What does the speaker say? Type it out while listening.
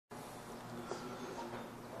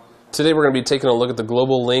Today we're going to be taking a look at the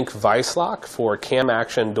Global Link Vise lock for cam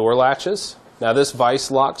action door latches. Now this Vise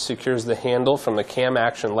lock secures the handle from the cam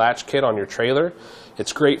action latch kit on your trailer.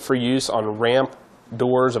 It's great for use on ramp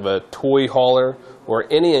doors of a toy hauler or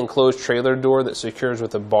any enclosed trailer door that secures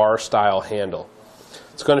with a bar style handle.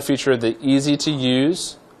 It's going to feature the easy to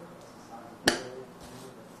use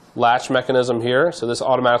latch mechanism here. So this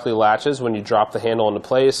automatically latches when you drop the handle into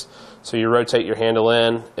place. So you rotate your handle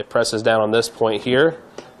in, it presses down on this point here,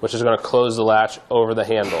 which is going to close the latch over the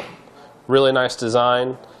handle. Really nice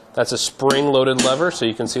design. That's a spring-loaded lever, so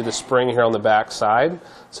you can see the spring here on the back side.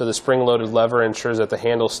 So the spring-loaded lever ensures that the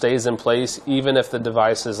handle stays in place even if the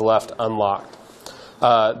device is left unlocked.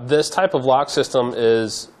 This type of lock system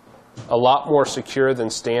is a lot more secure than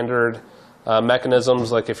standard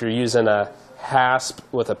mechanisms, like if you're using a hasp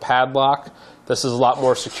with a padlock. This is a lot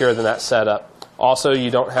more secure than that setup. Also, you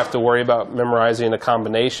don't have to worry about memorizing a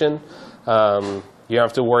combination. You don't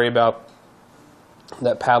have to worry about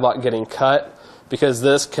that padlock getting cut, because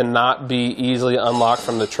this cannot be easily unlocked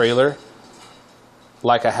from the trailer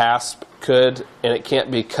like a hasp could, and it can't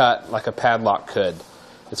be cut like a padlock could.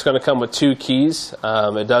 It's going to come with two keys.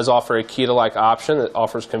 It does offer a key-to-like option. It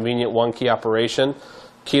offers convenient one-key operation.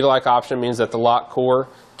 Key-to-like option means that the lock core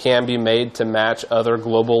can be made to match other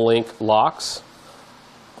Global Link locks.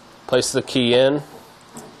 Place the key in.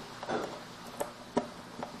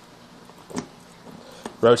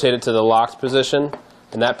 Rotate it to the locked position,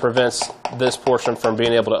 and that prevents this portion from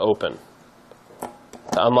being able to open.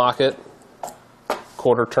 To unlock it,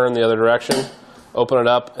 quarter turn the other direction, open it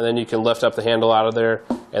up, and then you can lift up the handle out of there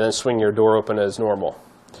and then swing your door open as normal.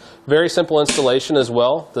 Very simple installation as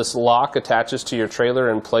well. This lock attaches to your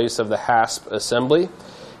trailer in place of the hasp assembly.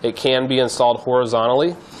 It can be installed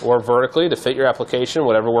horizontally or vertically to fit your application,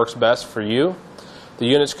 whatever works best for you. The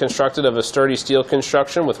unit's constructed of a sturdy steel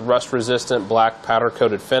construction with rust-resistant black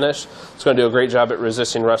powder-coated finish. It's going to do a great job at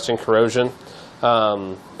resisting rust and corrosion.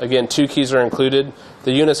 Again, two keys are included.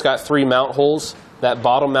 The unit's got 3 mount holes. That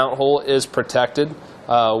bottom mount hole is protected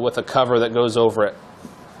with a cover that goes over it.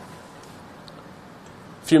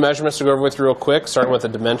 A few measurements to go over with you real quick, starting with the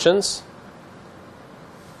dimensions.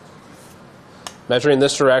 Measuring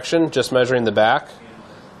this direction, just measuring the back.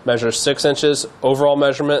 Measures 6 inches. Overall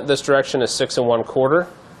measurement this direction is 6 1/4.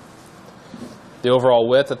 The overall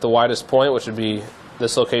width at the widest point, which would be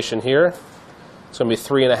this location here, it's going to be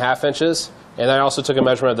 3 1/2 inches. And I also took a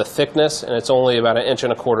measurement of the thickness, and it's only about 1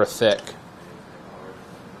 1/4 inches thick.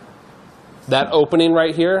 That opening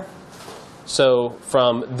right here, so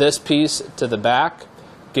from this piece to the back,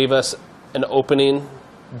 gave us an opening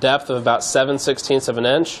depth of about 7/16 of an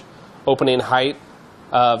inch, opening height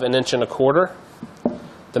of 1 1/4 inches.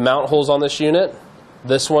 The mount holes on this unit,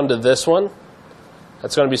 this one to this one,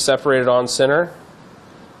 that's going to be separated on center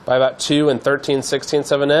by about 2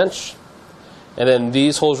 13/16 of an inch. And then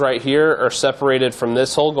these holes right here are separated from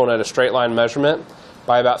this hole, going at a straight line measurement,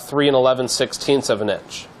 by about 3 11/16 of an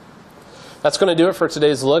inch. That's going to do it for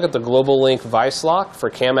today's look at the Global Link Vise lock for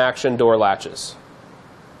cam action door latches.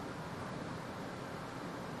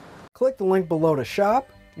 Click the link below to shop,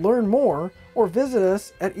 learn more, or visit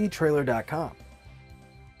us at etrailer.com.